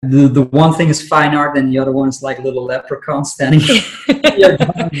The one thing is fine art, and the other one is like a little leprechaun standing. Yeah,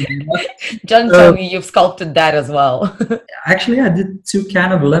 Don't tell me you've sculpted that as well. actually, I did two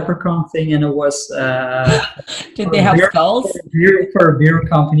kind of leprechaun thing, and it was Did they have skulls? for a beer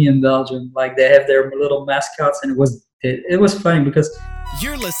company in Belgium. Like they have their little mascots, and it was funny because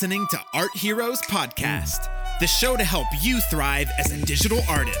you're listening to Art Heroes Podcast, the show to help you thrive as a digital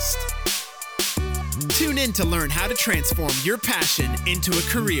artist. Tune in to learn how to transform your passion into a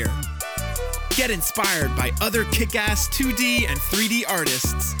career. Get inspired by other kick-ass 2D and 3D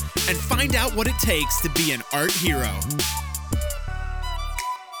artists and find out what it takes to be an art hero.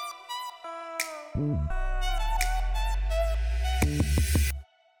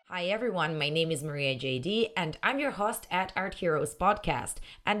 Hi everyone, my name is Maria JD and I'm your host at Art Heroes Podcast,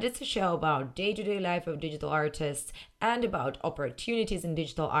 and it's a show about day-to-day life of digital artists and about opportunities in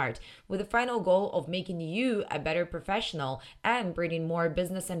digital art, with the final goal of making you a better professional and bringing more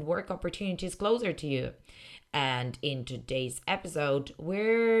business and work opportunities closer to you. And in today's episode,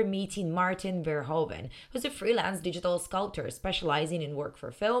 we're meeting Martin Verhoeven, who's a freelance digital sculptor specializing in work for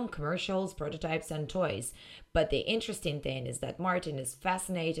film, commercials, prototypes, and toys. But the interesting thing is that Martin is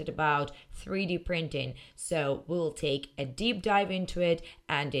fascinated about 3D printing, so we'll take a deep dive into it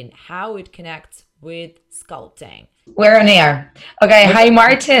and in how it connects with sculpting. We're on air. Okay. Hi,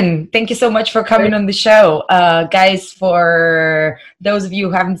 Martin. Thank you so much for coming on the show. Guys, for those of you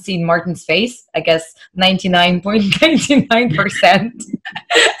who haven't seen Martin's face, I guess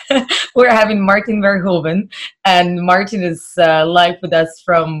 99.99%, we're having Martin Verhoeven. And Martin is live with us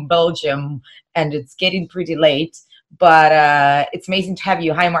from Belgium, and it's getting pretty late. But it's amazing to have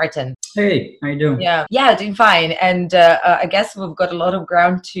you. Hi, Martin. Hey, how you doing? Yeah, doing fine. And I guess we've got a lot of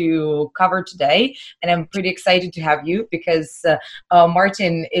ground to cover today, and I'm pretty excited to have you because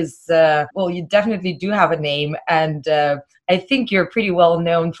Martin is, you definitely do have a name, and I think you're pretty well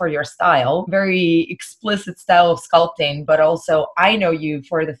known for your style, very explicit style of sculpting, but also I know you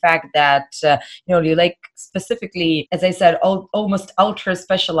for the fact that, you like specifically, as I said, almost ultra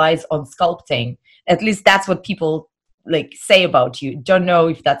specialized on sculpting. At least that's what people say about you. Don't know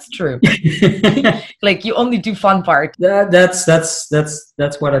if that's true. Like you only do fun part. That's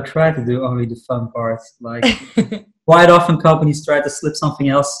what I try to do, only the fun parts. Like quite often companies try to slip something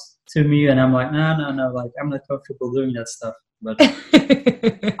else to me and I'm like, no, like I'm not comfortable doing that stuff. But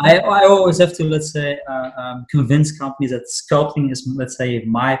I always have to, let's say, convince companies that sculpting is, let's say,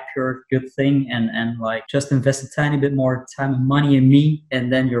 my pure good thing, and like just invest a tiny bit more time and money in me,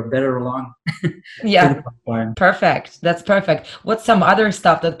 and then you're better along. Yeah, perfect. That's perfect. What's some other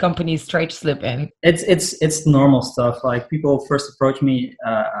stuff that companies try to slip in? It's normal stuff. Like people first approach me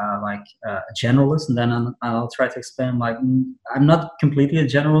like a generalist, and then I'll try to explain like I'm not completely a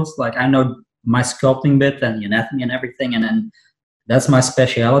generalist. Like I know my sculpting bit and the anatomy and everything, and then that's my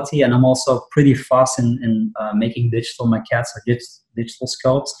specialty. And I'm also pretty fast in making digital maquettes or digital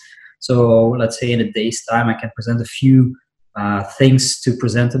sculpts. So let's say in a day's time I can present a few things to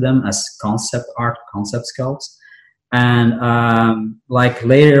present to them as concept art, concept sculpts. And like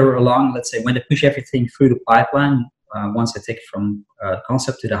later along, let's say when they push everything through the pipeline, once I take it from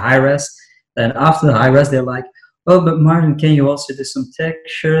concept to the high res, then after the high res they're like, oh, but Martin, can you also do some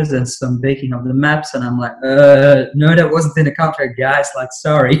textures and some baking of the maps? And I'm like, no, that wasn't in the contract, guys. Like,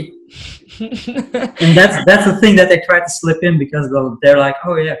 sorry. And that's the thing that they try to slip in, because they're like,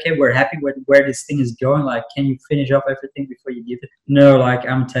 oh yeah, okay, we're happy with where this thing is going. Like, can you finish up everything before you give it? No, like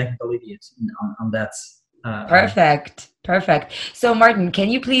I'm a technical idiot on that. Perfect. So Martin, can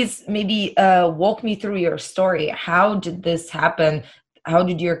you please maybe walk me through your story? How did this happen? How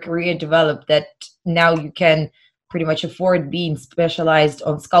did your career develop that now you can pretty much afford being specialized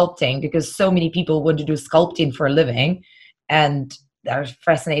on sculpting? Because so many people want to do sculpting for a living and they're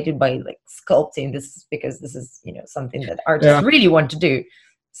fascinated by sculpting. This is because this is something that artists really want to do.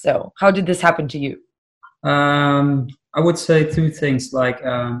 So how did this happen to you? I would say two things, like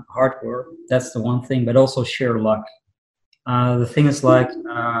hard work, that's the one thing, but also sheer luck. The thing is, like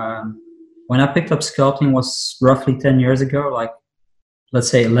when I picked up sculpting was roughly 10 years ago, like let's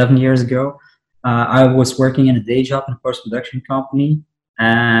say 11 years ago. I was working in a day job in a post-production company,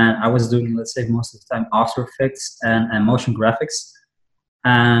 and I was doing, let's say, most of the time After Effects and motion graphics.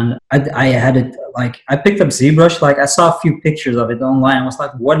 And I had it, like, I picked up ZBrush, like I saw a few pictures of it online. I was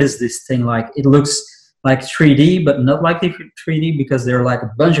like, what is this thing? Like, it looks like 3D, but not like 3D, because there are like a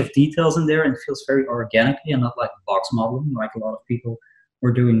bunch of details in there and it feels very organically and not like box modeling like a lot of people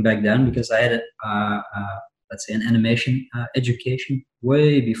were doing back then, because I had let's say an animation education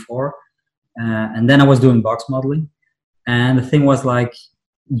way before. And then I was doing box modeling. And the thing was, like,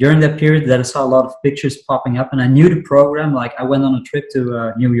 during that period that I saw a lot of pictures popping up, and I knew the program. Like I went on a trip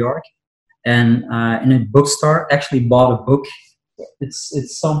to New York, and in a bookstore actually bought a book.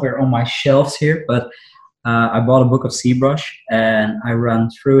 It's somewhere on my shelves here, but I bought a book of ZBrush, and I ran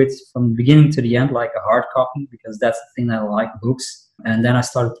through it from the beginning to the end like a hard copy, because that's the thing that I like, books. And then I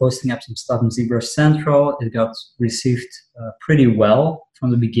started posting up some stuff in ZBrush Central. It got received pretty well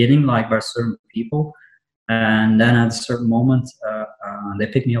from the beginning, like by certain people. And then at a certain moment, they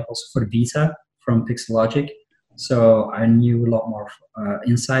picked me up also for the beta from Pixologic. So I knew a lot more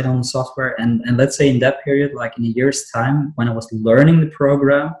insight on the software. And let's say in that period, like in a year's time, when I was learning the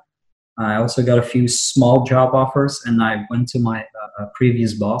program, I also got a few small job offers, and I went to my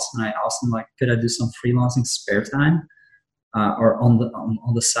previous boss and I asked him, like, could I do some freelancing spare time or on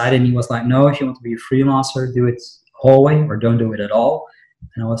the side? And he was like, no, if you want to be a freelancer, do it whole way or don't do it at all.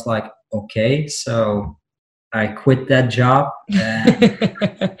 And I was like, okay. So I quit that job. Okay,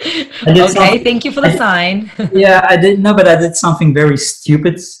 thank you for the sign. Yeah, I didn't know, but I did something very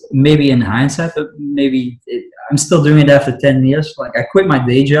stupid, maybe in hindsight, but maybe I'm still doing it after 10 years. Like I quit my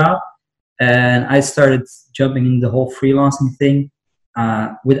day job and I started jumping in the whole freelancing thing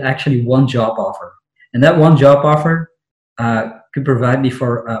with actually one job offer. And that one job offer could provide me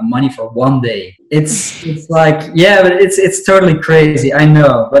for money for one day. It's like, yeah, but it's totally crazy. I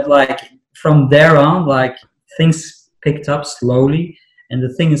know, but like from there on, like things picked up slowly. And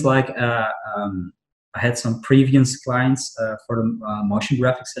the thing is, like, I had some previous clients for the motion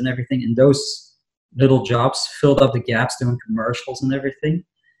graphics and everything, and those little jobs filled up the gaps doing commercials and everything.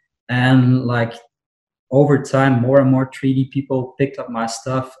 And like over time, more and more 3D people picked up my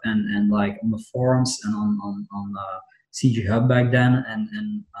stuff, and like on the forums and on CG Hub back then,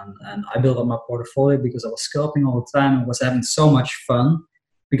 and I built up my portfolio because I was sculpting all the time and was having so much fun,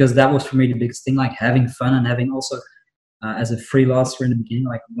 because that was for me the biggest thing, like having fun and having also as a freelancer in the beginning,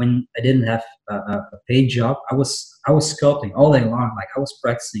 like when I didn't have a paid job, I was sculpting all day long. Like I was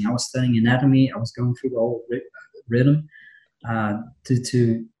practicing, I was studying anatomy, I was going through the whole rhythm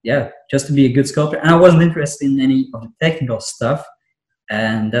just to be a good sculptor. And I wasn't interested in any of the technical stuff,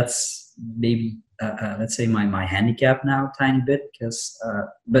 and that's maybe let's say my handicap now a tiny bit, because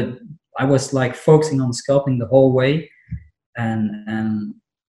but I was like focusing on sculpting the whole way, and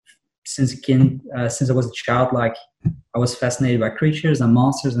since I was a child, like I was fascinated by creatures and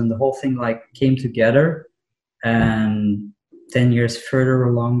monsters, and the whole thing like came together. And 10 years further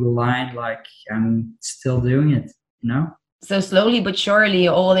along the line, like I'm still doing it, you know? So slowly but surely,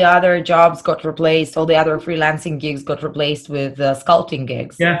 all the other jobs got replaced, all the other freelancing gigs got replaced with sculpting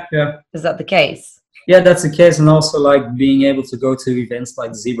gigs. Yeah. Is that the case? Yeah, that's the case. And also like being able to go to events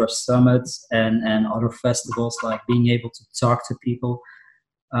like ZBrush Summits and other festivals, like being able to talk to people.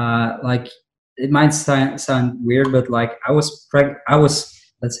 Like it might sound weird, but like I was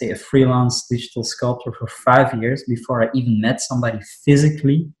let's say a freelance digital sculptor for 5 years before I even met somebody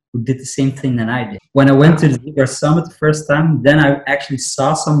physically who did the same thing that I did. When I went to the ZBrush Summit the first time, then I actually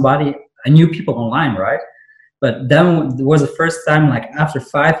saw somebody. I knew people online, right? But then it was the first time, like after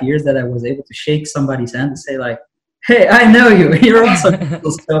 5 years, that I was able to shake somebody's hand and say like, hey, I know you. You're also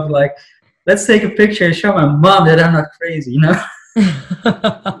digital stuff. Like, let's take a picture and show my mom that I'm not crazy, you know?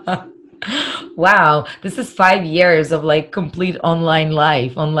 Wow, this is 5 years of like complete online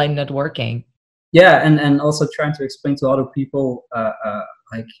life, online networking. Yeah, and also trying to explain to other people,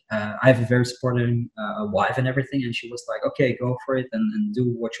 I have a very supportive wife and everything, and she was like, okay, go for it and do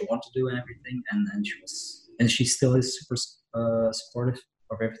what you want to do and everything. And she still is super supportive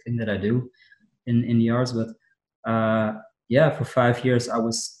of everything that I do in the arts. But for 5 years I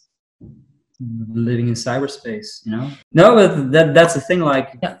was living in cyberspace, you know? No, but that's the thing.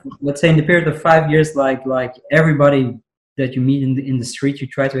 Like, let's say in the period of 5 years, like everybody that you meet in the street, you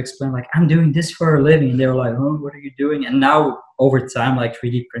try to explain like, I'm doing this for a living, and they're like, oh, what are you doing? And now over time, like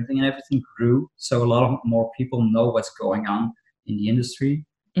 3D printing and everything grew, so a lot of more people know what's going on in the industry.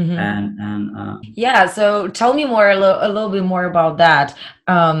 Yeah, so tell me more a little bit more about that.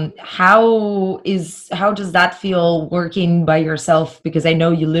 How does that feel working by yourself? Because I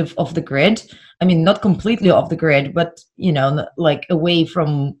know you live off the grid. I mean, not completely off the grid, but you know, like away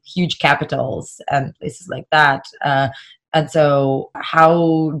from huge capitals and places like that. And so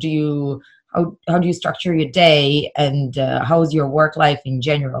how do you structure your day, and how is your work life in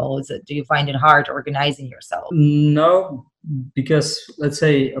general? Do you find it hard organizing yourself? No, because let's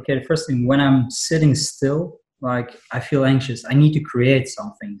say, okay, the first thing, when I'm sitting still, like I feel anxious. I need to create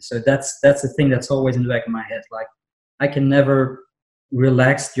something. So that's the thing that's always in the back of my head. Like I can never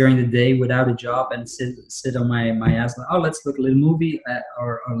relax during the day without a job and sit on my ass like, oh, let's look at a little movie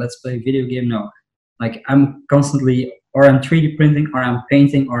or let's play a video game. No, like I'm constantly or I'm 3D printing, or I'm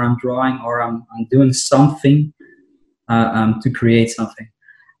painting, or I'm drawing, or I'm doing something to create something.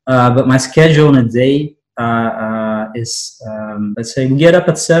 But my schedule in a day is, let's say we get up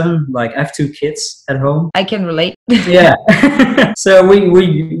at 7. Like I have 2 kids at home. I can relate. Yeah. So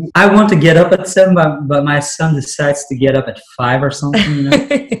I want to get up at 7, but my son decides to get up at 5 or something, you know.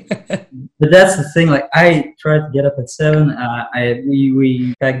 But that's the thing, like I try to get up at 7.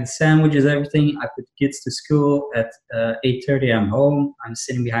 We pack the sandwiches, everything. I put the kids to school at 8:30. I'm home. I'm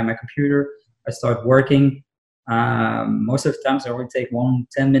sitting behind my computer. I start working. Most of the times I only take 1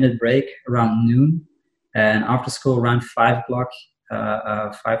 10-minute break around noon, and after school around 5 o'clock,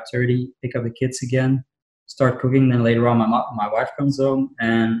 5:30, pick up the kids again, start cooking. Then later on my wife comes home,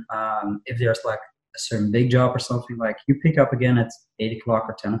 and if there's like a certain big job or something, like you pick up again at 8 o'clock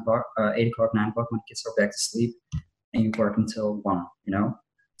or 10 o'clock, 8 o'clock, 9 o'clock when the kids are back to sleep, and you work until 1, you know.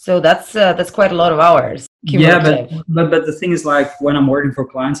 So that's quite a lot of hours. Yeah, but the thing is, like when I'm working for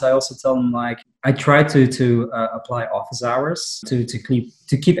clients, I also tell them, like I try to apply office hours to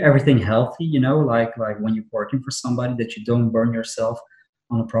keep everything healthy, you know, like when you're working for somebody, that you don't burn yourself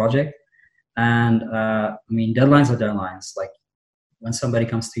on a project. And I mean, deadlines are deadlines. Like when somebody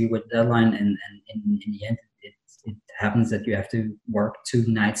comes to you with a deadline, and in the end it happens that you have to work 2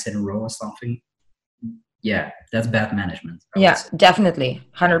 nights in a row or something. Yeah, that's bad management. Yeah, definitely,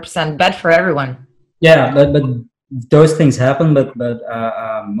 100% bad for everyone. Yeah, but those things happen. But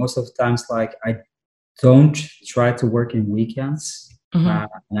most of the times, like I don't try to work in weekends, and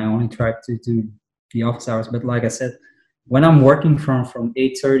I only try to do the office hours. But like I said, when I'm working from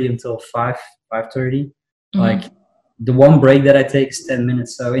 8:30 until 5:30, like the one break that I take is 10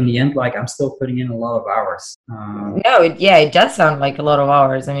 minutes. So in the end, like I'm still putting in a lot of hours. No, it does sound like a lot of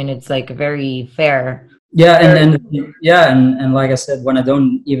hours. I mean, it's like very fair. Yeah, and like I said, when I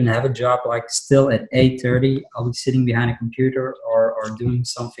don't even have a job, like still at 8:30, I'll be sitting behind a computer or doing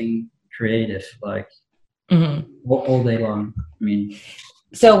something creative, like all day long. I mean,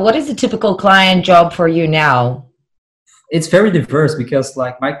 so what is a typical client job for you now? It's very diverse because,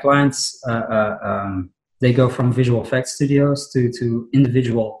 like, my clients, they go from visual effects studios to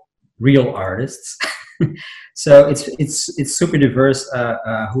individual real artists. So it's super diverse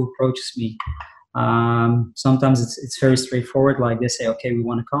who approaches me. Sometimes it's very straightforward. Like they say, okay, we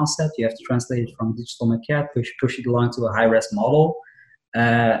want a concept. You have to translate it from digital maquette, push it along to a high-res model,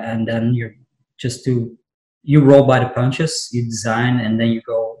 and then you roll by the punches. You design, and then you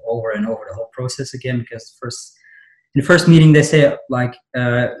go over and over the whole process again. Because in the first meeting, they say like,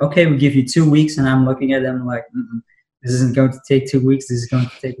 okay, we give you 2 weeks, and I'm looking at them like, this isn't going to take 2 weeks. This is going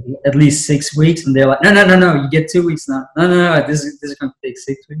to take at least 6 weeks, and they're like, no, you get 2 weeks now. No, this is going to take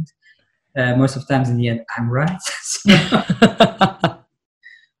 6 weeks. Most of the times in the end, I'm right.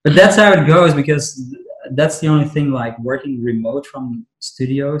 But that's how it goes, because that's the only thing, like working remote from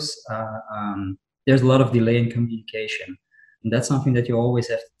studios, there's a lot of delay in communication. And that's something that you always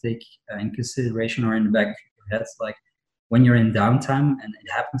have to take in consideration or in the back of your head. It's like when you're in downtime, and it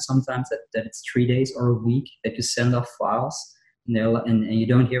happens sometimes that it's 3 days or a week that you send off files, and you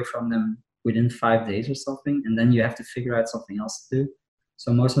don't hear from them within 5 days or something, and then you have to figure out something else to do.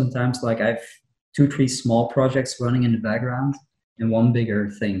 So most of the times, like I have 2-3 small projects running in the background and one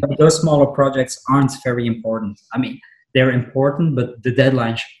bigger thing. But those smaller projects aren't very important. I mean, they're important, but the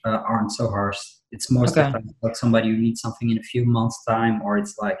deadlines aren't so harsh. It's most of the time like somebody who needs something in a few months' time, or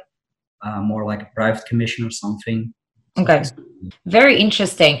it's like more like a private commission or something. Okay, very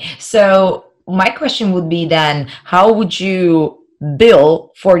interesting. So my question would be then, how would you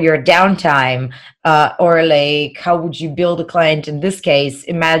bill for your downtime, or like how would you bill the client in this case?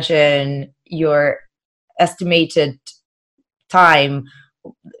 Imagine your estimated time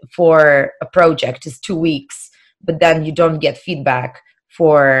for a project is 2 weeks, but then you don't get feedback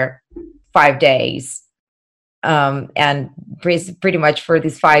for 5 days, and pretty much for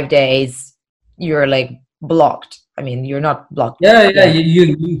these 5 days you're like blocked. I mean, you're not blocked. Yeah.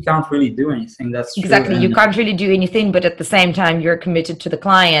 You can't really do anything. That's exactly true. You can't really do anything, but at the same time, you're committed to the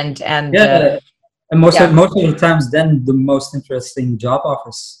client. And and most of the times, then the most interesting job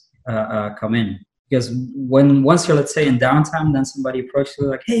offers come in, because once you're, let's say, in downtime, then somebody approaches you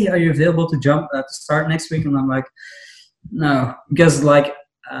like, "Hey, are you available to to start next week?" And I'm like, "No," because like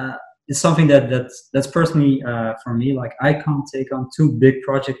it's something that's personally for me. Like I can't take on 2 big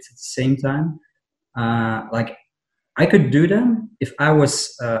projects at the same time. Like I could do them if I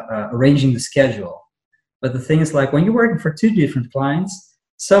was arranging the schedule. But the thing is, like when you're working for 2 different clients,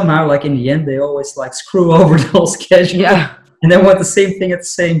 somehow, like in the end, they always like screw over the whole schedule. Yeah. And they want the same thing at the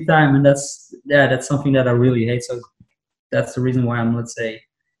same time. And that's something that I really hate. So that's the reason why I'm, let's say,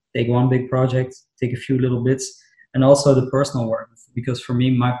 take one big project, take a few little bits, and also the personal work, because for me,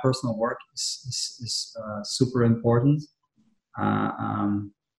 my personal work is super important.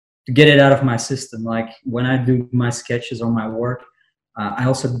 To get it out of my system. Like when I do my sketches or my work, I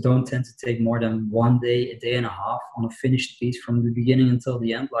also don't tend to take more than 1 day, a day and a half on a finished piece from the beginning until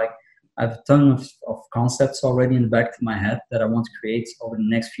the end. Like I have a ton of concepts already in the back of my head that I want to create over the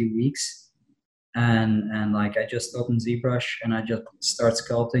next few weeks. And like I just open ZBrush and I just start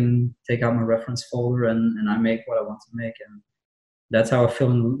sculpting, take out my reference folder, and I make what I want to make. And that's how I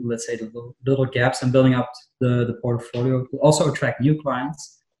fill in, let's say, the little gaps and building up the portfolio. To also attract new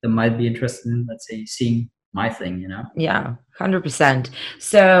clients that might be interested in, let's say, seeing my thing, you know? Yeah, 100%.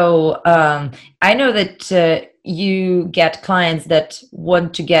 So I know that you get clients that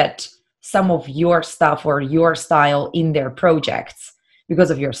want to get some of your stuff or your style in their projects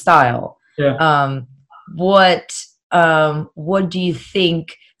because of your style. Yeah. What do you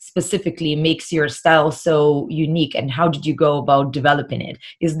think specifically makes your style so unique, and how did you go about developing it?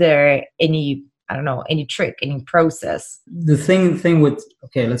 Is there any, I don't know, any trick, any process? The thing with,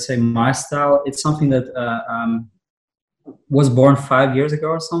 okay, let's say my style, it's something that was born 5 years ago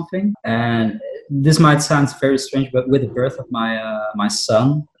or something. And this might sound very strange, but with the birth of my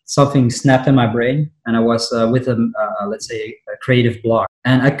son, something snapped in my brain, and I was with let's say, a creative block.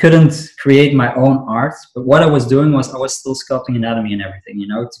 And I couldn't create my own art, but what I was doing was I was still sculpting anatomy and everything, you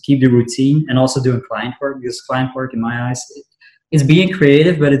know, to keep the routine, and also doing client work, because client work, in my eyes, it's being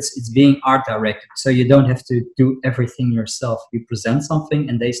creative, but it's being art directed. So you don't have to do everything yourself. You present something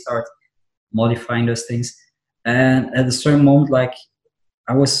and they start modifying those things. And at a certain moment, like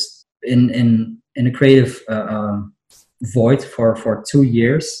I was in a creative void for 2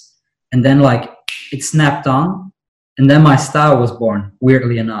 years, and then like it snapped on, and then my style was born,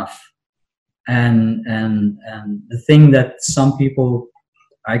 weirdly enough. And the thing that some people,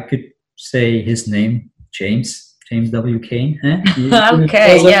 I could say his name, James W. Kane.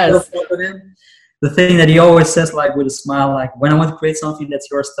 Okay, yes. The thing that he always says, like with a smile, like when I want to create something that's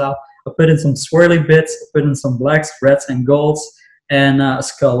your style, I put in some swirly bits, I put in some blacks, reds, and golds, and a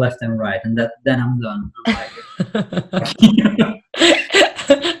skull left and right, and then I'm done. I'm like,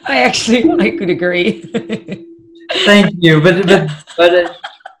 I could agree. Thank you, but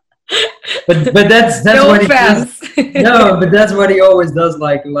that's no what offense. No, but that's what he always does.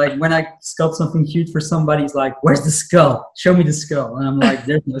 Like when I sculpt something huge for somebody, he's like, "Where's the skull? Show me the skull." And I'm like,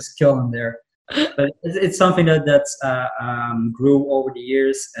 "There's no skull in there." But it's something that's grew over the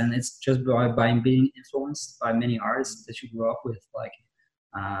years, and it's just by being influenced by many artists that you grew up with. Like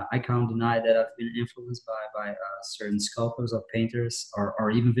I can't deny that I've been influenced by certain sculptors or painters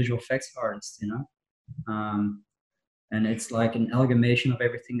or even visual effects artists, you know. And it's like an amalgamation of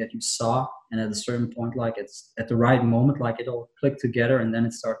everything that you saw, and at a certain point, like it's at the right moment, like it all clicked together, and then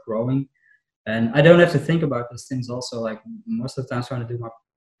it started growing. And I don't have to think about those things. Also, like most of the times when I do my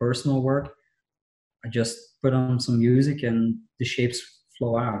personal work, I just put on some music and the shapes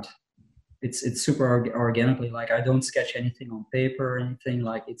flow out. It's super organically. Like I don't sketch anything on paper or anything.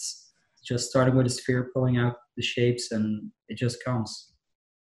 Like it's just starting with a sphere, pulling out the shapes, and it just comes.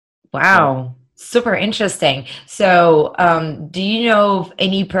 Wow. Super interesting. So, do you know of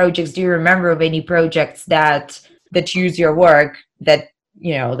any projects? Do you remember of any projects that use your work that,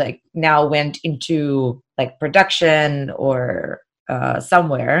 you know, like now went into like production or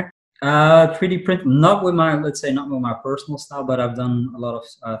somewhere? 3D print, not with my personal style, but I've done a lot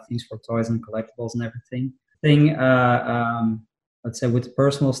of things for toys and collectibles and everything. Let's say with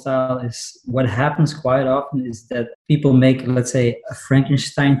personal style is what happens quite often is that people make, let's say, a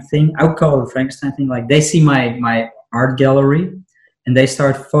Frankenstein thing. I would call it a Frankenstein thing. Like they see my art gallery and they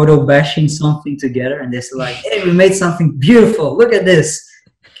start photo bashing something together, and they say like, "Hey, we made something beautiful. Look at this.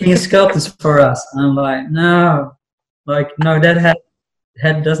 Can you sculpt this for us?" And I'm like, no, that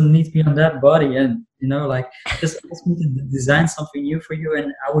head doesn't need to be on that body. And you know, like just ask me to design something new for you,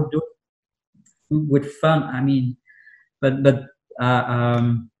 and I would do it with fun. I mean, but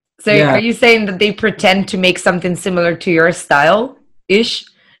so yeah. Are you saying that they pretend to make something similar to your style ish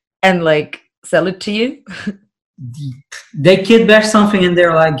and like sell it to you? They kid bash something and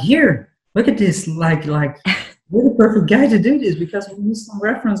they're like, "Here, look at this, like you're the perfect guy to do this because we use some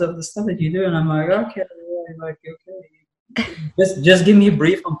reference of the stuff that you do." And I'm like, okay, just give me a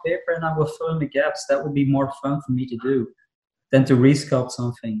brief on paper and I will fill in the gaps. That would be more fun for me to do than to resculpt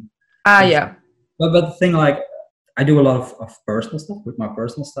something. Yeah. But the thing, like, I do a lot of personal stuff with my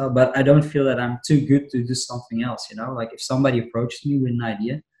personal style, but I don't feel that I'm too good to do something else, you know? Like if somebody approaches me with an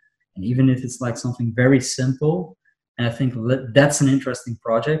idea, and even if it's like something very simple, and I think that's an interesting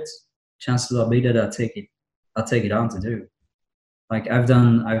project, chances are big that I'll take it on to do. Like I've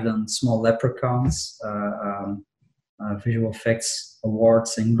done small leprechauns, visual effects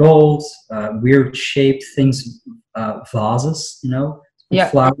awards in gold, weird shaped things, vases, with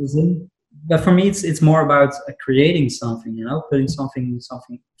flowers in. But for me, it's more about creating something, putting something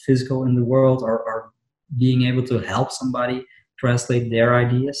physical in the world, or being able to help somebody translate their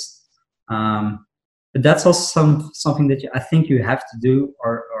ideas. But that's also something that I think you have to do,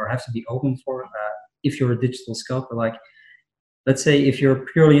 or have to be open for, if you're a digital sculptor. Like, let's say if you're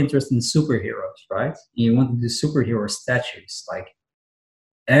purely interested in superheroes, right? And you want to do superhero statues, like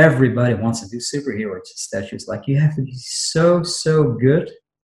everybody wants to do superhero statues. Like, you have to be so good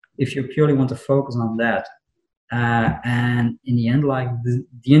if you purely want to focus on that. And in the end, like the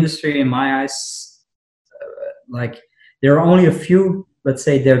industry, in my eyes, like there are only a few, let's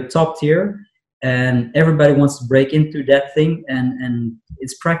say they're top tier, and everybody wants to break into that thing, and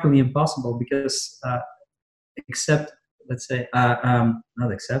it's practically impossible because except, let's say,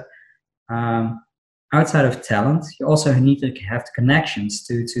 not except, outside of talent, you also need to have connections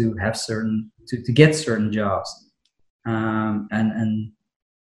to have to get certain jobs, and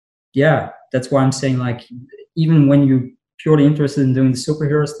yeah, that's why I'm saying, like, even when you're purely interested in doing the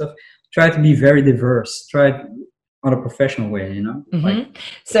superhero stuff, try to be very diverse. Try it on a professional way, Mm-hmm. Like,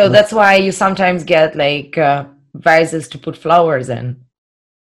 so that's why you sometimes get like vases to put flowers in.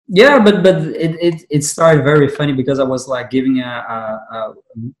 Yeah, but it started very funny because I was like giving a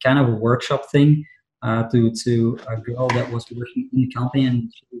kind of a workshop thing to a girl that was working in the company,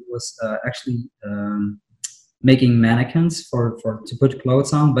 and she was actually making mannequins to put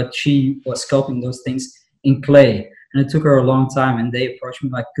clothes on, but she was sculpting those things in clay, and it took her a long time. And they approached me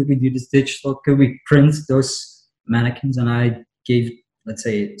like, could we do this digital? Could we print those mannequins? And I gave, let's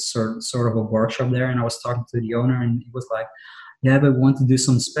say, sort of a workshop there, and I was talking to the owner, and he was like, yeah, but we want to do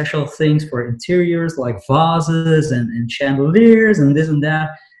some special things for interiors, like vases and chandeliers and this and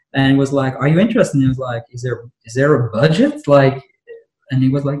that. And he was like, are you interested? And he was like, is there a budget? Like, and he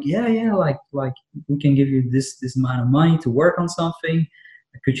was like, yeah, like we can give you this amount of money to work on something.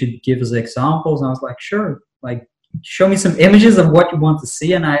 Could you give us examples? And I was like, sure. Like, show me some images of what you want to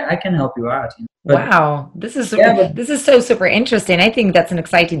see, and I can help you out. But, wow, this is so super interesting. I think that's an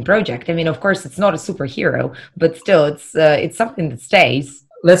exciting project. I mean, of course, it's not a superhero, but still, it's something that stays.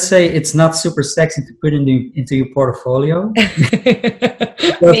 Let's say it's not super sexy to put into your portfolio.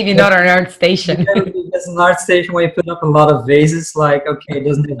 Maybe not on an ArtStation. There's an ArtStation where you put up a lot of vases. Like, okay, it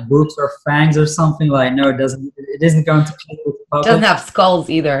doesn't have boobs or fangs or something. Like, no, it doesn't. It isn't going to click with the public. It doesn't have skulls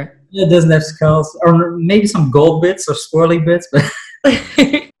either. It doesn't have skulls, or maybe some gold bits or swirly bits. But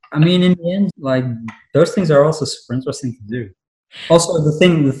I mean, in the end, like, those things are also super interesting to do. Also, the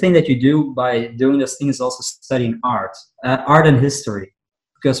thing that you do by doing this thing is also studying art and history.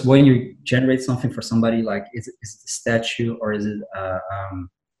 Because when you generate something for somebody, like, is it a statue or is it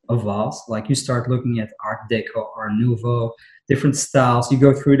a vase? Like, you start looking at Art Deco or Nouveau, different styles. You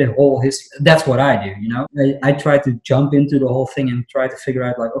go through the whole history. That's what I do, I try to jump into the whole thing and try to figure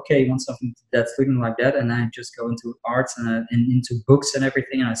out, like, okay, you want something that's looking like that, and I just go into arts and into books and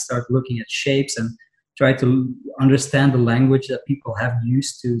everything, and I start looking at shapes and try to understand the language that people have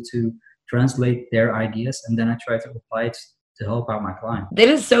used to translate their ideas, and then I try to apply it to help out my client. That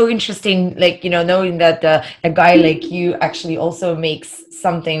is so interesting, like, knowing that a guy like you actually also makes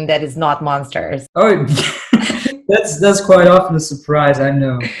something that is not monsters. Oh, that's quite often a surprise, I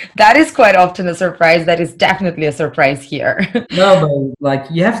know. That is quite often a surprise. That is definitely a surprise here. No, but like,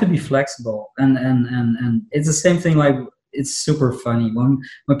 you have to be flexible, and it's the same thing. Like, it's super funny when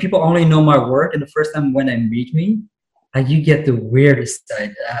people only know my work, and the first time when they meet me, like, you get the weirdest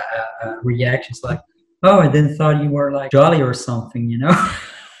reactions, like, oh, I didn't thought you were like jolly or something,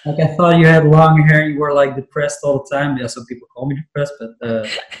 Like, I thought you had long hair, you were like depressed all the time. Yeah, some people call me depressed, but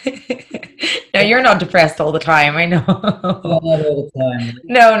no, you're not depressed all the time, I know. Not all the time.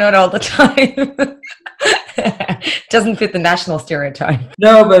 No, not all the time. Doesn't fit the national stereotype.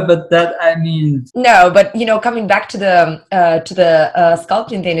 No, but that, I mean. No, but coming back to the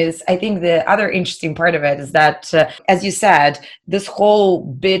sculpting thing, is, I think the other interesting part of it is that, as you said, this whole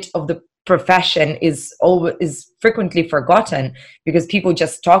bit of the profession is frequently forgotten, because people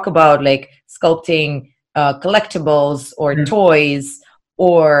just talk about, like, sculpting collectibles or toys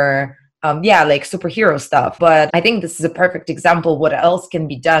or like superhero stuff. But I think this is a perfect example of what else can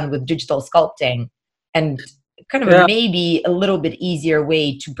be done with digital sculpting, and kind of maybe a little bit easier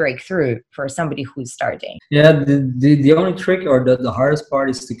way to break through for somebody who's starting. Yeah, the only trick, or the hardest part,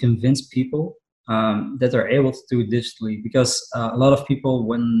 is to convince people that are able to do it digitally, because a lot of people,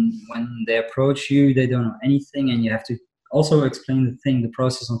 when they approach you, they don't know anything, and you have to also explain the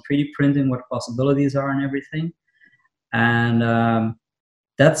process on 3D printing, what possibilities are and everything. And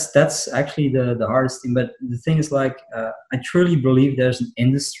that's actually the hardest thing. But the thing is, like, I truly believe there's an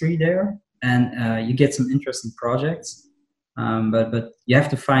industry there, and you get some interesting projects. But you have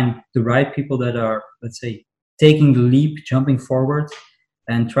to find the right people that are, let's say, taking the leap, jumping forward,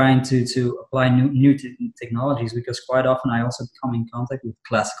 and trying to apply new technologies. Because quite often I also come in contact with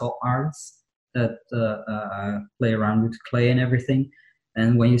classical artists that play around with clay and everything.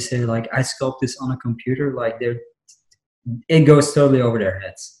 And when you say, like, I sculpt this on a computer, like, it goes totally over their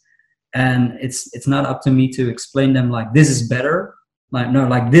heads. And it's not up to me to explain them, like, this is better. Like, no,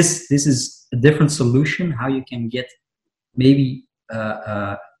 like, this is a different solution, how you can get maybe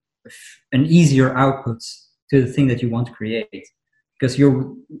an easier output to the thing that you want to create. Because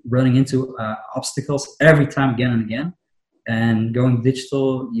you're running into obstacles every time, again and again. And going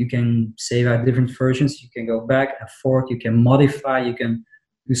digital, you can save out different versions. You can go back and forth. You can modify. You can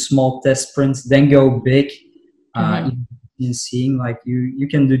do small test prints, then go big. In seeing, like, you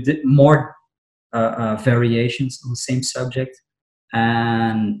can do more variations on the same subject.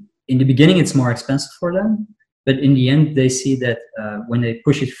 And in the beginning, it's more expensive for them. But in the end, they see that when they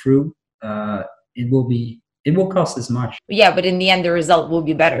push it through, it will cost as much. Yeah, but in the end, the result will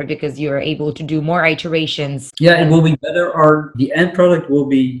be better because you're able to do more iterations. Yeah, it will be better, or the end product will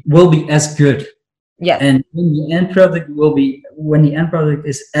be as good. Yeah. And when the end product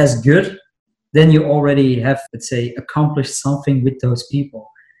is as good, then you already have, let's say, accomplished something with those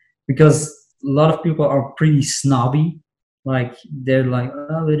people. Because a lot of people are pretty snobby. Like, they're like,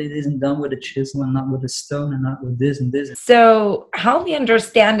 oh, but it isn't done with a chisel and not with a stone and not with this and this. So help me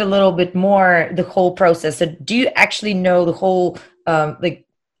understand a little bit more the whole process. So do you actually know the whole, I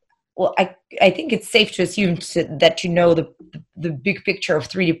think it's safe to assume that you know the big picture of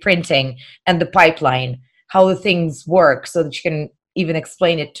 3D printing and the pipeline, how the things work, so that you can even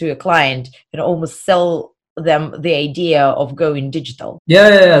explain it to a client and almost sell them the idea of going digital.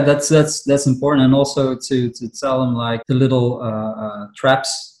 Yeah, that's important. And also to tell them, like, the little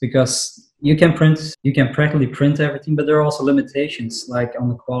traps, because you can practically print everything, but there are also limitations, like on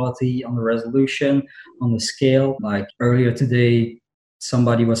the quality, on the resolution, on the scale. Like, earlier today,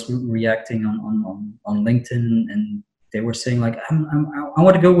 somebody was reacting on LinkedIn, and they were saying, like, I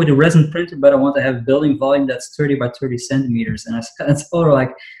want to go with a resin printer, but I want to have a building volume that's 30 by 30 centimeters. And I told her,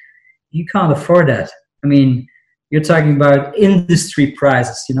 like, you can't afford that. I mean, you're talking about industry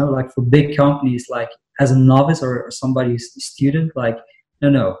prices, like, for big companies. Like, as a novice or somebody's student, like,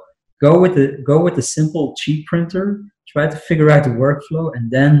 no, go with the simple, cheap printer. Try to figure out the workflow, and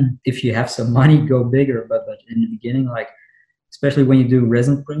then if you have some money, go bigger. But in the beginning, like, especially when you do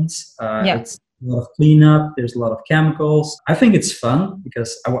resin prints, it's a lot of cleanup. There's a lot of chemicals. I think it's fun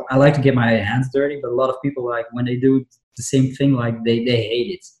because I like to get my hands dirty. But a lot of people, like, when they do the same thing, like, they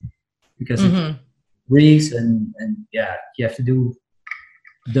hate it because it breaks and yeah, you have to do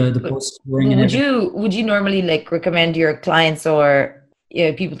the post scoring. Would you normally, like, recommend your clients or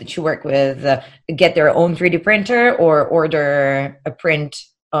people that you work with get their own 3D printer or order a print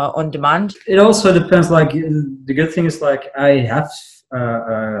on demand? It also depends. Like, the good thing is, like, I have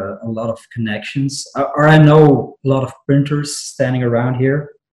a lot of connections, or I know a lot of printers standing around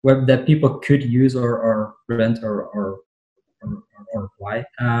here that people could use or rent or buy.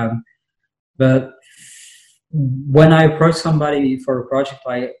 But when I approach somebody for a project,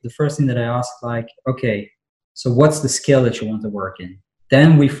 like, the first thing that I ask, like, okay, so what's the scale that you want to work in?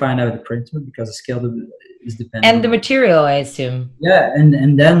 Then we find out the printer, because the scale is dependent. And the material, I assume. Yeah,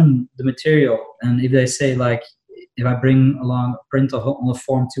 and then the material. And if they say, like, if I bring along a print on a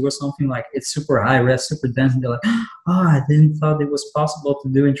Form 2 or something, like, it's super high res, super dense, and they're like, oh, I didn't thought it was possible to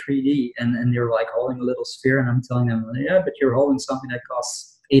do in 3D. And they're, like, holding a little sphere, and I'm telling them, yeah, but you're holding something that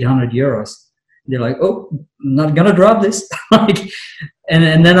costs 800 euros. They're like, oh, I'm not gonna drop this. Like,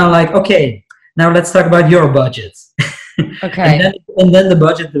 and then I'm like, okay, now let's talk about your budget. Okay. and then the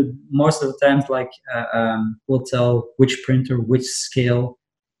budget, most of the times, like, will tell which printer, which scale,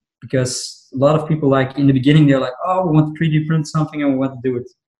 because a lot of people, like, in the beginning, they're like, oh, we want to 3D print something and we want to do it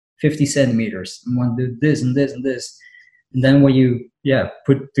 50 centimeters. We want to do this and this and this. And then when you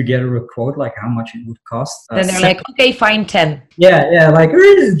put together a quote, like, how much it would cost. Then they're like, okay, fine, 10. Yeah, like,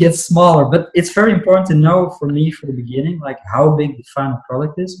 it gets smaller. But it's very important to know, for me, for the beginning, like, how big the final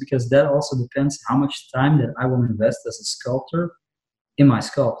product is, because that also depends how much time that I will invest as a sculptor in my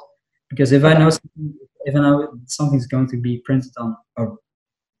sculpt. Because if I know something's going to be printed on a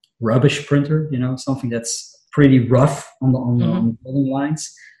rubbish printer, something that's pretty rough on the building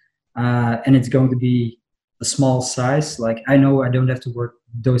lines, and it's going to be a small size, like, I know I don't have to work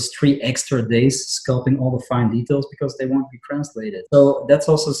those 3 extra days sculpting all the fine details because they won't be translated. So that's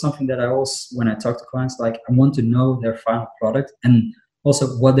also something that I always, when I talk to clients, like, I want to know their final product. And also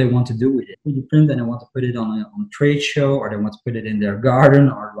what they want to do with it. 3D print and they want to put it on a trade show, or they want to put it in their garden,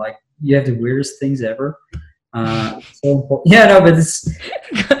 or like you have the weirdest things ever. So yeah, no, but it's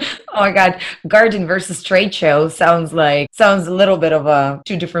Oh my God, garden versus trade show sounds a little bit of a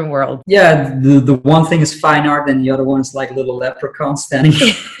two different worlds. yeah. The one thing is fine art, and the other one is like little leprechaun standing.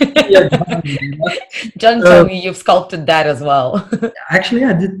 John told me you've sculpted that as well. Actually,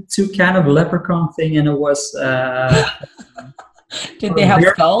 I did two kind of leprechaun thing, and it was Did they have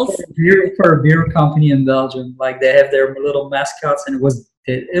skulls? For a beer company in Belgium. Like they have their little mascots, and it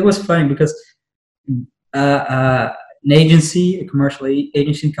was funny because a commercial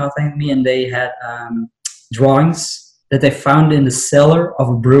agency contacted me, and they had drawings that they found in the cellar of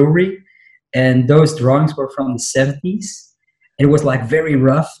a brewery, and those drawings were from the 70s. It was like very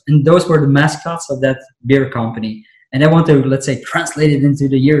rough, and those were the mascots of that beer company, and I want to, let's say, translate it into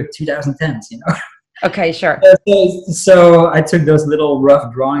the year 2010s, you know. Okay, sure. So I took those little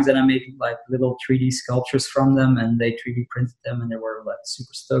rough drawings and I made like little 3D sculptures from them, and they 3D printed them, and they were like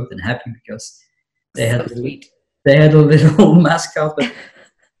super stoked and happy because they had a little mascot.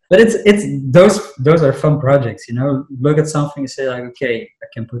 But it's those are fun projects, you know. Look at something and say like, okay, I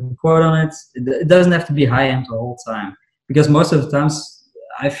can put a quote on it. It doesn't have to be high end the whole time, because most of the times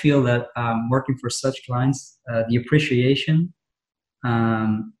I feel that working for such clients, the appreciation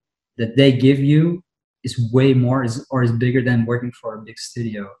that they give you is way more is bigger than working for a big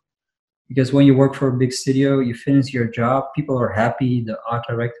studio. Because when you work for a big studio, you finish your job, people are happy, the art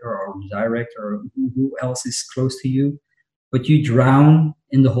director or the director or who else is close to you, but you drown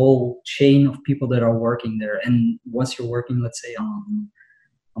in the whole chain of people that are working there. And once you're working, let's say on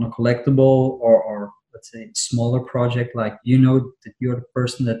a collectible or let's say smaller project, like, you know that you're the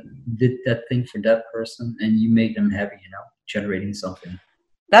person that did that thing for that person, and you made them happy, you know, generating something.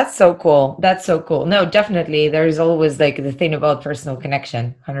 That's so cool. That's so cool. No, definitely. There's always like the thing about personal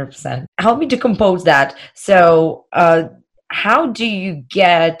connection, 100%. Help me decompose that. So how do you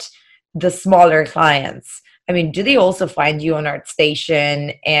get the smaller clients? I mean, do they also find you on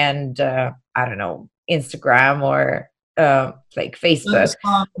ArtStation and, I don't know, Instagram or like Facebook?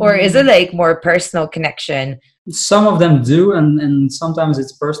 Or is it like more personal connection? Some of them do, and sometimes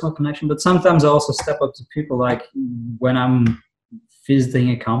it's personal connection, but sometimes I also step up to people, like when I'm visiting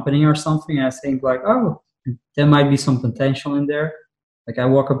a company or something, I think like, oh, there might be some potential in there. Like I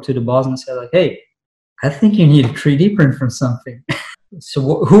walk up to the boss and say like, hey, I think you need a 3D print for something.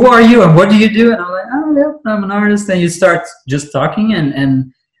 So who are you and what do you do? And I'm like, oh yeah, I'm an artist. And you start just talking,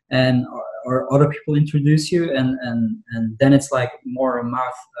 and or other people introduce you, and then it's like more a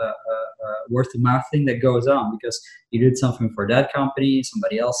word of mouth thing that goes on, because you did something for that company,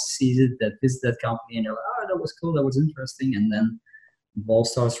 somebody else sees it that visits that company, and they're like, oh, that was cool, that was interesting, and then the ball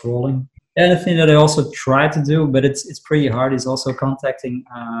starts rolling. And the thing that I also try to do, but it's pretty hard, is also contacting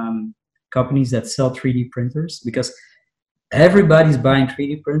companies that sell 3D printers, because everybody's buying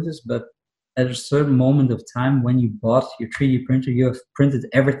 3D printers, but at a certain moment of time when you bought your 3D printer, you have printed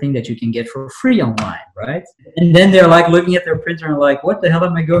everything that you can get for free online, right? And then they're like looking at their printer and like, what the hell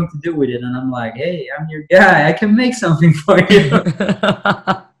am I going to do with it? And I'm like, hey, I'm your guy, I can make something for you.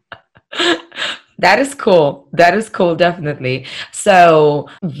 That is cool. That is cool, definitely. So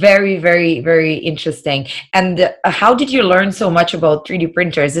very, very, very interesting. And how did you learn so much about 3D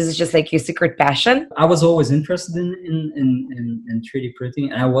printers? Is it just like your secret passion? I was always interested in 3D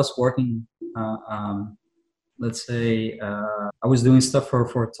printing, and I was working, let's say, I was doing stuff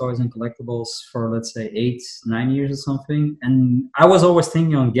for toys and collectibles for, let's say, 8-9 years or something. And I was always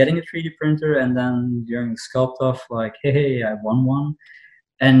thinking on getting a 3D printer, and then during Sculpt-Off, like, hey, I won one.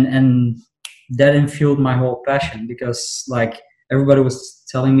 And that infueled my whole passion, because like everybody was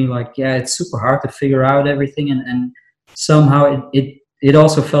telling me like, yeah, it's super hard to figure out everything, and somehow it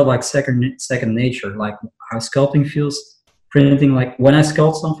also felt like second nature, like how sculpting feels. Printing, like when I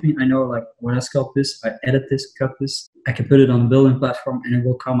sculpt something, I know like when I sculpt this, I edit this, cut this, I can put it on a building platform and it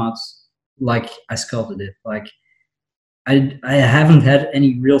will come out like I sculpted it. Like I haven't had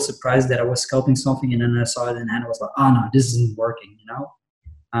any real surprise that I was sculpting something and then I saw it in hand, I was like, oh no, this isn't working, you know?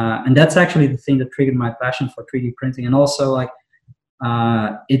 And that's actually the thing that triggered my passion for 3D printing. And also like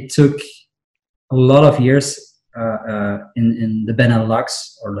it took a lot of years in the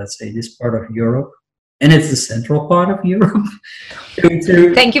Benelux, or let's say this part of Europe, and it's the central part of Europe.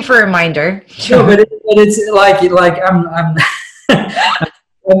 Thank you for a reminder. Sure, but it's like I'm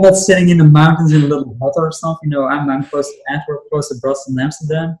I'm not sitting in the mountains in a little hut or something. No, I'm close to Antwerp, close to Brussels and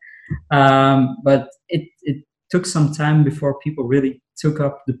Amsterdam. But it took some time before people really took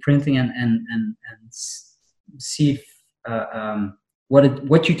up the printing and see if,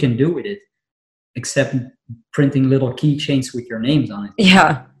 what you can do with it. except printing little keychains with your names on it.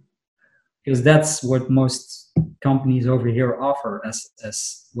 Yeah. Because that's what most companies over here offer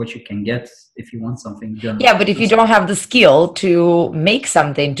as what you can get if you want something done. Yeah, but if you don't have the skill to make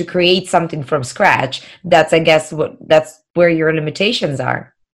something, to create something from scratch, that's, I guess, that's where your limitations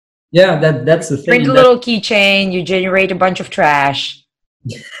are. Yeah, that's the thing. Print a little keychain, you generate a bunch of trash.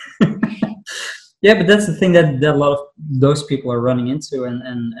 Yeah, but that's the thing that a lot of those people are running into,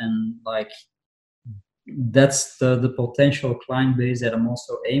 and like that's the potential client base that I'm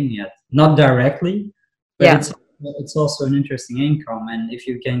also aiming at. Not directly, but Yeah. It's also an interesting income. And if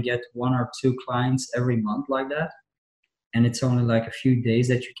you can get 1 or 2 clients every month like that, and it's only like a few days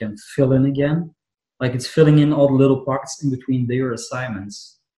that you can fill in again, like it's filling in all the little parts in between bigger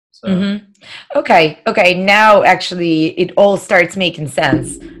assignments. So Okay. Now, actually, it all starts making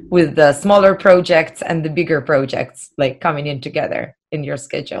sense with the smaller projects and the bigger projects like coming in together in your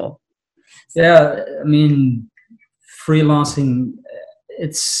schedule. yeah, I mean, freelancing,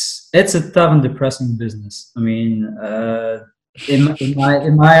 it's a tough and depressing business. I mean, in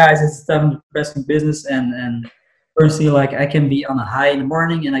my eyes, it's a tough and depressing business. And personally, like I can be on a high in the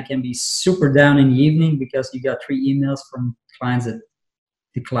morning and I can be super down in the evening because you got 3 emails from clients that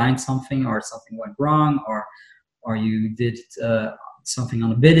declined something, or something went wrong, or you did something on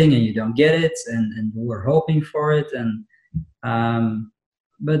the bidding and you don't get it, and you were hoping for it, and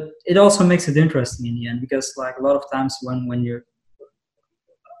but it also makes it interesting in the end, because like a lot of times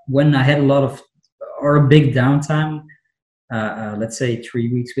when I had a lot of, or a big downtime, let's say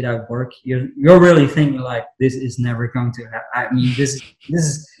 3 weeks without work, you're really thinking like, this is never going to happen. I mean, this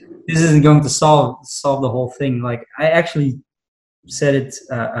isn't going to solve the whole thing. Like I actually said it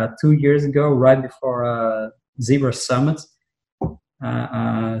 2 years ago, right before Zebra Summit,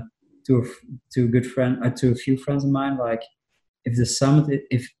 to a good friend, to a few friends of mine. Like, if the summit,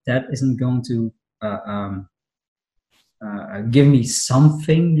 if that isn't going to give me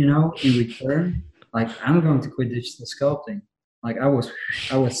something, in return, like I'm going to quit digital sculpting. Like I was.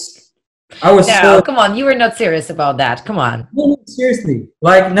 No, come on, you were not serious about that. Come on. No, seriously.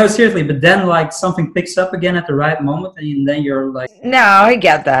 No, seriously. But then, like, something picks up again at the right moment, and then you're like, no, I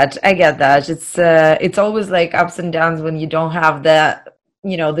get that. It's always like ups and downs when you don't have the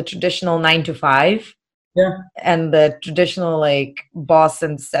traditional 9 to 5. Yeah. And the traditional like boss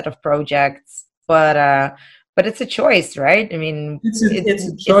and set of projects. But it's a choice, right? I mean, it's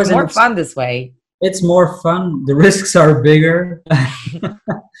a choice. It's more fun this way. It's more fun. The risks are bigger.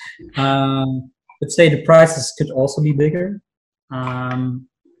 Let's say the prices could also be bigger.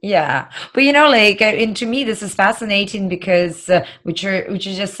 Yeah, but and to me this is fascinating because which you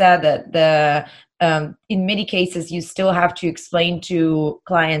just said that in many cases you still have to explain to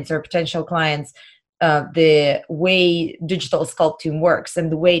clients or potential clients the way digital sculpting works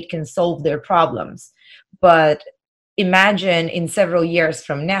and the way it can solve their problems. But imagine in several years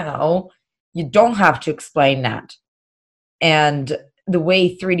from now, you don't have to explain that. And the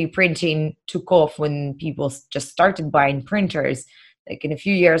way 3D printing took off when people just started buying printers, like in a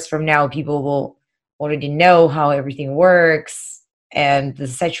few years from now, people will already know how everything works, and the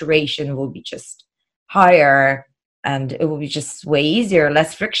saturation will be just higher, and it will be just way easier,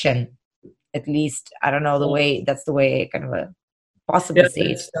 less friction. At least, I don't know, that's the way I kind of possibly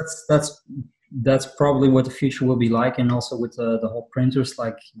see it. That's probably what the future will be like. And also with the whole printers,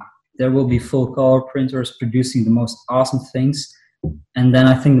 like there will be full color printers producing the most awesome things. And then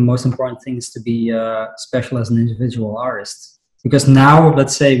I think the most important thing is to be special as an individual artist. Because now,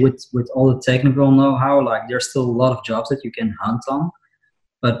 let's say with all the technical know-how, like there's still a lot of jobs that you can hunt on.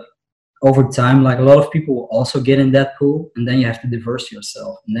 But over time, like a lot of people will also get in that pool, and then you have to diversify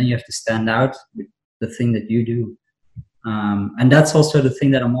yourself, and then you have to stand out with the thing that you do. And that's also the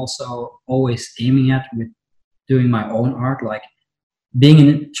thing that I'm also always aiming at with doing my own art, like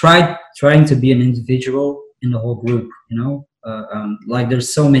trying to be an individual in the whole group, like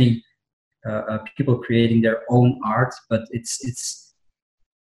there's so many people creating their own art, but it's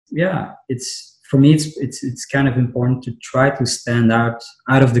for me it's kind of important to try to stand out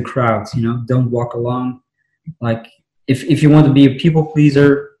of the crowd. Don't walk along. Like if you want to be a people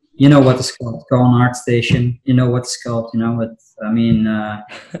pleaser, you know what to sculpt. Go on ArtStation. You know what to sculpt. What I mean.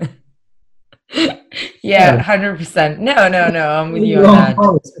 Yeah, 100%. No, I'm with you on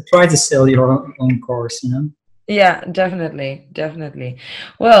that. Try to sell your own course. Yeah, definitely.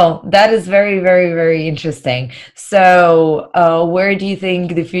 Well, that is very, very, very interesting. So, where do you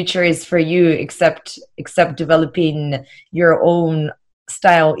think the future is for you, except developing your own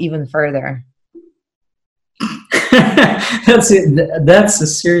style even further? That's a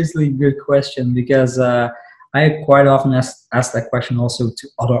seriously good question, because I quite often ask that question also to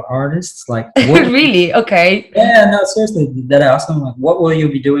other artists, like, what, Really? Okay. yeah, no, seriously, that I ask them, like, what will you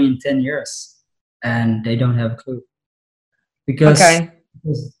be doing in 10 years? And they don't have a clue. Because Okay.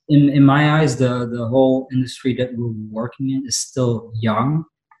 in my eyes, the whole industry that we're working in is still young.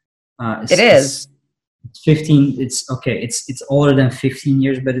 It is. It's 15, it's okay, it's older than 15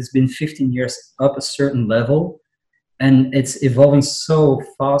 years, but it's been 15 years up a certain level. And it's evolving so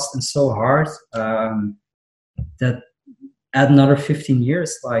fast and so hard that add another 15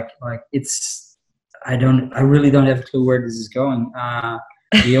 years, it's, I really don't have a clue where this is going.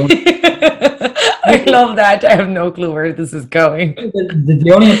 The only, I love that. I have no clue where this is going.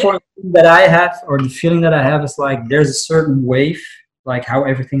 the only important thing that I have, or the feeling that I have, is like there's a certain wave, like how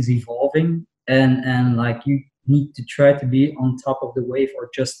everything's evolving, and like you need to try to be on top of the wave, or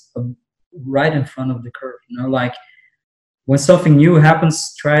just right in front of the curve, like when something new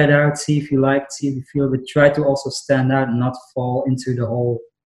happens, try it out, see if you like it, see if you feel it, but try to also stand out and not fall into the whole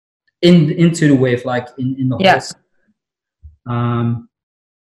into the wave, like in the Yeah. whole.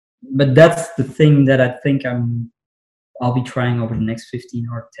 But that's the thing that I think I'll be trying over the next 15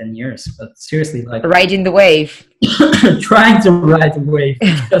 or 10 years. But seriously, like Riding the wave. trying to ride the wave,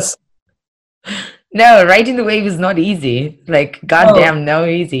 because No, riding the wave is not easy. Like, goddamn, no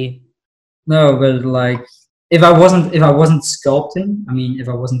easy. no, but like if I wasn't sculpting, I mean, if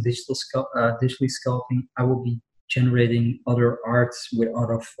I wasn't digitally sculpting, I would be generating other arts with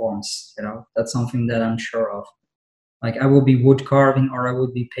other forms. That's something that I'm sure of. Like I would be wood carving, or I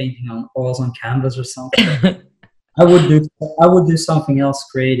would be painting on oils on canvas or something. I would do something else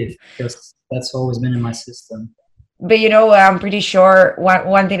creative, because that's always been in my system. But I'm pretty sure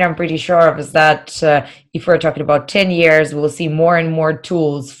one thing I'm pretty sure of is that if we're talking about 10 years, we'll see more and more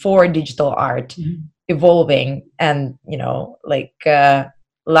tools for digital art evolving. And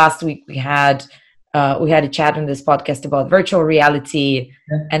last week we had a chat on this podcast about virtual reality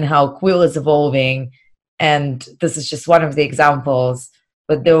and how Quill is evolving. And this is just one of the examples,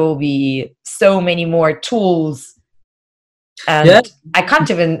 but there will be so many more tools, and I can't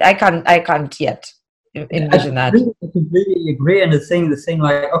yet envision that. I completely agree. And the thing,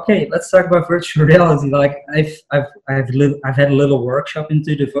 like, okay, let's talk about virtual reality. Like, I've had a little workshop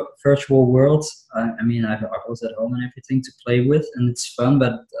into the virtual world. I mean, I was at home and everything to play with, and it's fun.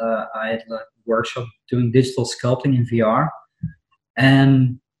 But I had like a workshop doing digital sculpting in VR,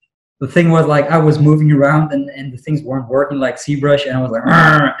 and the thing was, like, I was moving around and the things weren't working, like ZBrush, and I was like,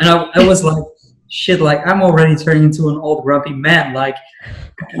 argh! And I was like, shit, like I'm already turning into an old grumpy man, like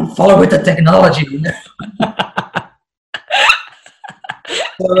I can't follow with the technology.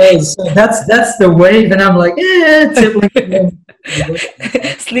 So that's the wave, and I'm like, tippling,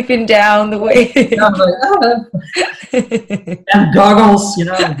 slipping down the wave. I'm like, and goggles,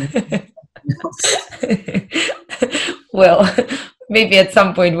 Well, maybe at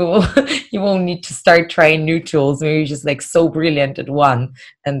some point you won't need to start trying new tools. Maybe you're just like so brilliant at one,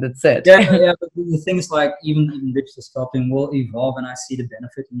 and that's it. Yeah. But the thing is, like, even digital sculpting will evolve, and I see the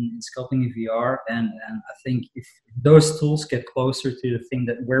benefit in sculpting in VR. And I think if those tools get closer to the thing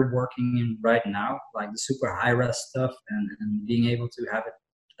that we're working in right now, like the super high res stuff, and being able to have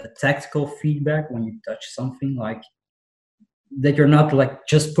a tactical feedback when you touch something, like that you're not like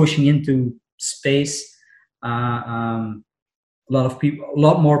just pushing into space. A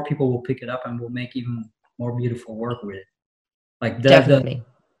lot more people will pick it up and will make even more beautiful work with it. Like Definitely.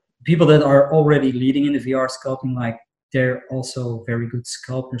 The people that are already leading in the VR sculpting, like they're also very good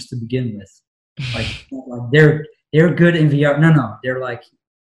sculptors to begin with. Like they're good in VR. No, they're like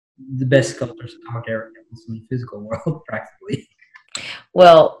the best sculptors out there in the physical world, practically.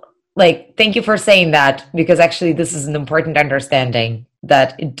 Well, like, thank you for saying that, because actually this is an important understanding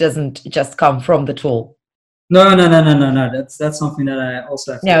that it doesn't just come from the tool. No. That's something that I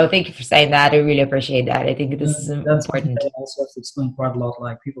also have to. No, thank you for saying that. I really appreciate that. I think this is important. I also have to explain quite a lot.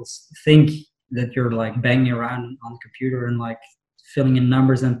 Like, people think that you're like banging around on the computer and like filling in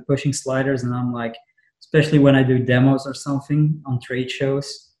numbers and pushing sliders, and I'm like, especially when I do demos or something on trade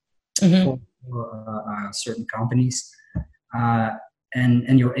shows for certain companies,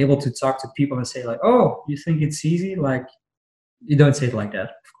 and you're able to talk to people and say like, oh, you think it's easy? Like, you don't say it like that,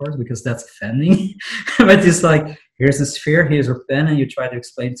 of course, because that's offending. But it's like, here's a sphere, here's a pen, and you try to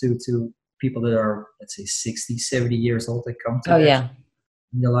explain to people that are, let's say, 60, 70 years old that come to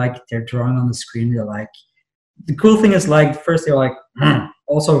they're drawing on the screen. They're like, the cool thing is, like, first they're like,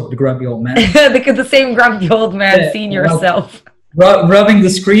 also the grumpy old man. The same grumpy old man, seeing yourself. Rubbing the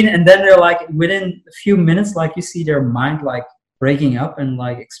screen, and then they're like, within a few minutes, like, you see their mind like breaking up and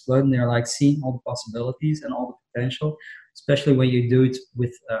like exploding. They're like seeing all the possibilities and all the potential. especially when you do it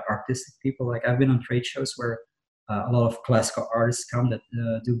with artistic people. Like I've been on trade shows where a lot of classical artists come that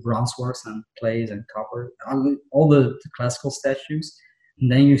do bronze works and plays and copper, all the classical statues. And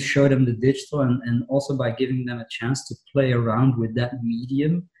then you show them the digital, and also by giving them a chance to play around with that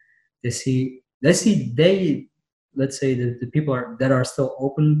medium, let's say the people that are still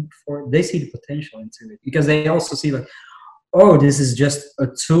open for it, they see the potential into it, because they also see like, oh, this is just a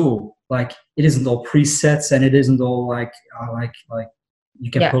tool. Like it isn't all presets, and it isn't all like you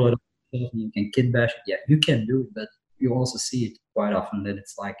can pull it up and you can kit bash it. Yeah, you can do it, but you also see it quite often that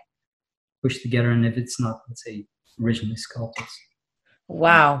it's like pushed together, and if it's not, let's say, originally sculpted.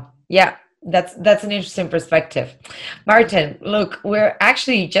 Wow. Yeah, that's an interesting perspective. Martin, look, we're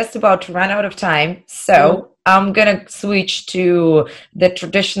actually just about to run out of time, so I'm gonna switch to the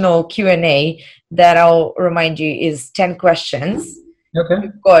traditional Q&A that I'll remind you is 10 questions. Okay.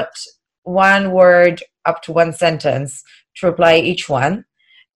 We've got 1 word up to 1 sentence to reply each one,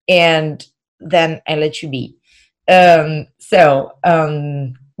 and then I let you be.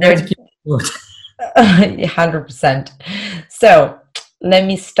 100%. So let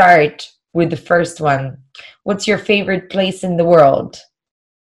me start with the first one. What's your favorite place in the world?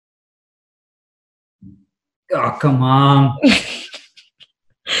 Oh, come on.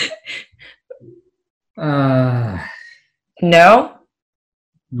 No?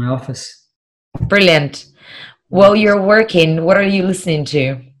 My office. Brilliant. While you're working, what are you listening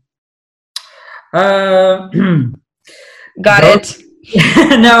to? Got it.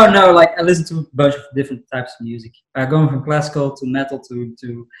 No, like I listen to a bunch of different types of music. Going from classical to metal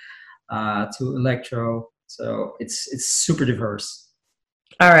to electro. So it's super diverse.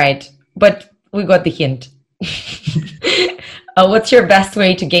 All right, but we got the hint. What's your best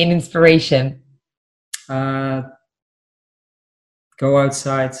way to gain inspiration? Go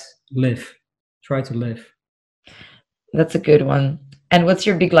outside, live. Try to live. That's a good one. And what's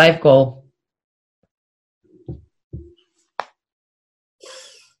your big life goal?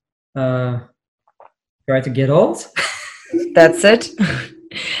 Try to get old. That's it.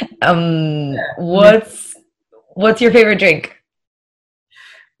 What's your favorite drink?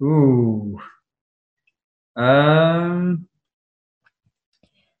 Ooh.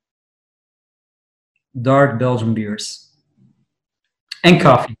 Dark Belgian beers. And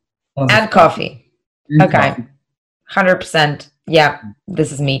coffee. And coffee. And okay. Coffee. 100%. Yeah,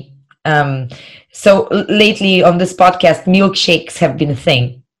 this is me. So lately on this podcast, milkshakes have been a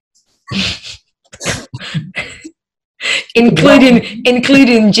thing.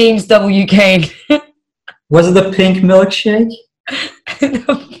 including James W. Cain. Was it a pink milkshake?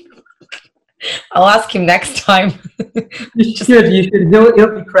 I'll ask him next time. You should.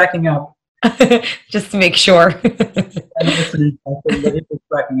 He'll be cracking up. Just to make sure. He'll be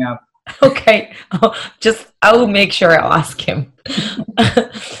cracking up. Okay. I will make sure I'll ask him.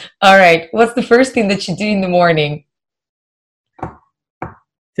 All right. What's the first thing that you do in the morning?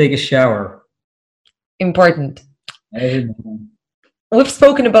 Take a shower. Important. Every morning. We've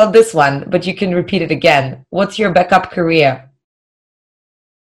spoken about this one, but you can repeat it again. What's your backup career?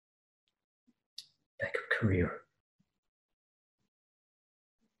 Backup career.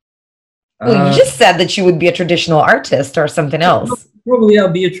 Well, you just said that you would be a traditional artist or something else. Probably I'll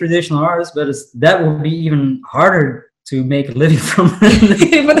be a traditional artist, but that will be even harder to make a living from.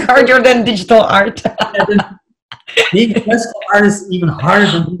 Even harder than digital art. Being a classical artist is even harder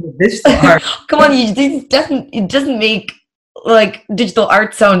than being a digital art. Come on, it doesn't make like digital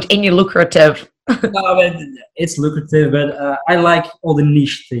art sound any lucrative. No, but it's lucrative, but I like all the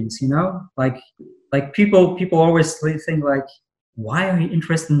niche things, you know? Like people always think like, why are you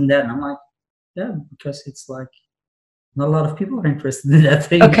interested in that? And I'm like, yeah, because it's like not a lot of people are interested in that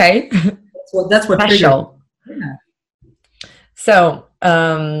thing. Okay. That's what special. Yeah. So,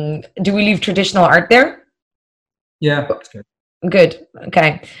 do we leave traditional art there? Yeah. Good.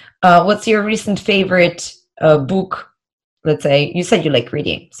 Okay. What's your recent favorite book? Let's say you said you like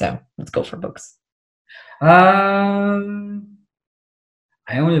reading, so let's go for books. I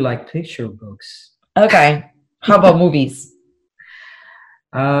only like picture books. Okay. How about movies?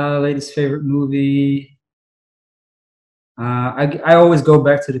 Latest favorite movie. I always go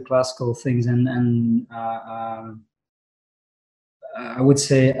back to the classical things, and I would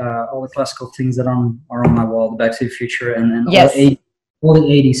say all the classical things that are on my wall, Back to the Future and yes. all the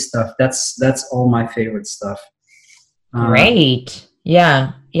 80s stuff. That's all my favorite stuff. Great.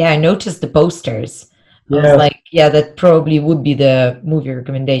 Yeah. I noticed the posters. Yeah. I was like, yeah, that probably would be the movie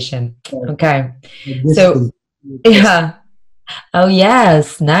recommendation. Okay. So, yeah. Oh,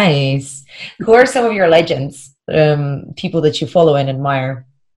 yes. Nice. Who are some of your legends? People that you follow and admire?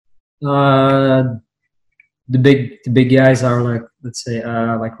 the big guys are like, let's say,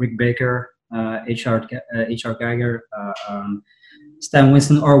 like Rick Baker, H.R. Geiger, Stan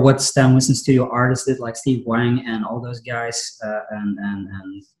Winston, or what Stan Winston studio artists did, like Steve Wang and all those guys, and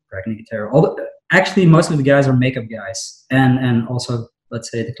Greg Nicotero. Actually, most of the guys are makeup guys, and also, let's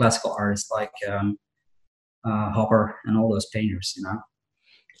say, the classical artists like Hopper and all those painters, you know.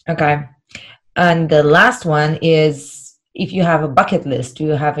 Okay. And the last one is, if you have a bucket list, do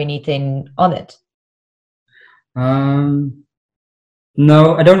you have anything on it?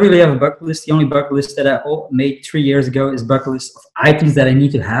 No, I don't really have a bucket list. The only bucket list that I made 3 years ago is a bucket list of items that I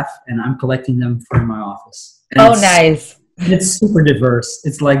need to have, and I'm collecting them for my office. And nice. It's super diverse.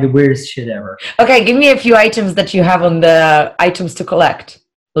 It's like the weirdest shit ever. Okay, give me a few items that you have on the items to collect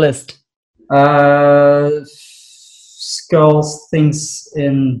list. Skulls, things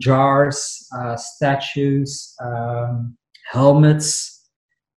in jars, statues, helmets.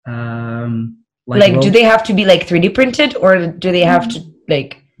 Do they have to be like 3D printed, or do they have to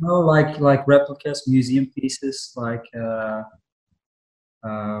like? No, like replicas, museum pieces. Like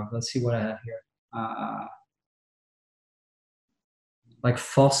let's see what I have here. Like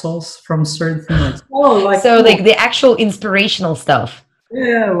fossils from certain things. Like the actual inspirational stuff.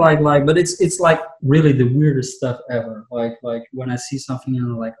 Yeah, but it's like really the weirdest stuff ever. Like when I see something and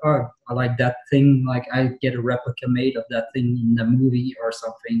I'm like, oh, I like that thing. Like I get a replica made of that thing in the movie or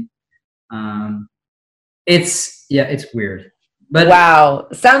something. It's weird. But wow,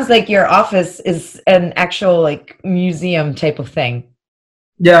 sounds like your office is an actual like museum type of thing.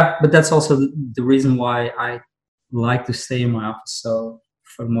 Yeah, but that's also the reason why I like to stay in my office so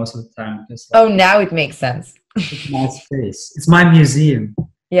for most of the time. Because, now it makes sense. It's my space. It's my museum.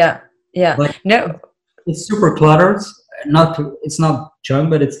 Yeah. Like, no, it's super cluttered. It's not junk,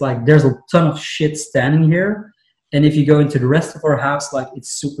 but it's like there's a ton of shit standing here. And if you go into the rest of our house, like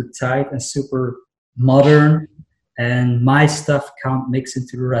it's super tight and super modern, and my stuff can't mix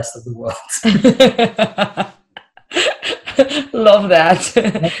into the rest of the world. Love that.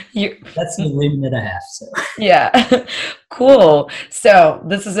 That's the limit that I have. So. Yeah, cool. So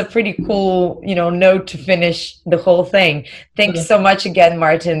this is a pretty cool, note to finish the whole thing. Thank you so much again,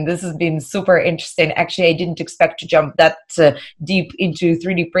 Martin. This has been super interesting. Actually, I didn't expect to jump that deep into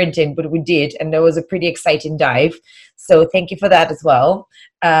 3D printing, but we did, and that was a pretty exciting dive. So thank you for that as well.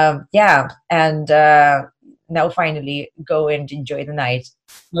 Now finally go and enjoy the night.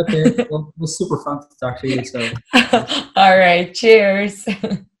 Okay, well, it was super fun to talk to you. So. All right, cheers.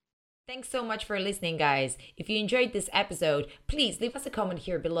 Thanks so much for listening, guys. If you enjoyed this episode, please leave us a comment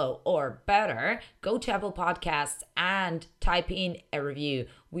here below, or better, go to Apple Podcasts and type in a review.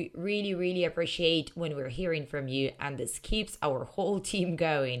 We really, really appreciate when we're hearing from you, and this keeps our whole team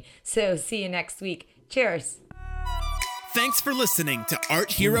going. So see you next week. Cheers. Thanks for listening to Art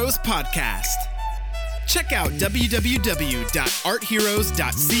Heroes Podcast. Check out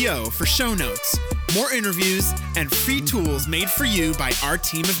www.artheroes.co for show notes, more interviews, and free tools made for you by our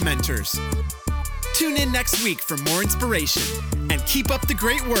team of mentors. Tune in next week for more inspiration, and keep up the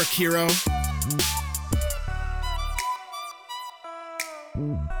great work, hero.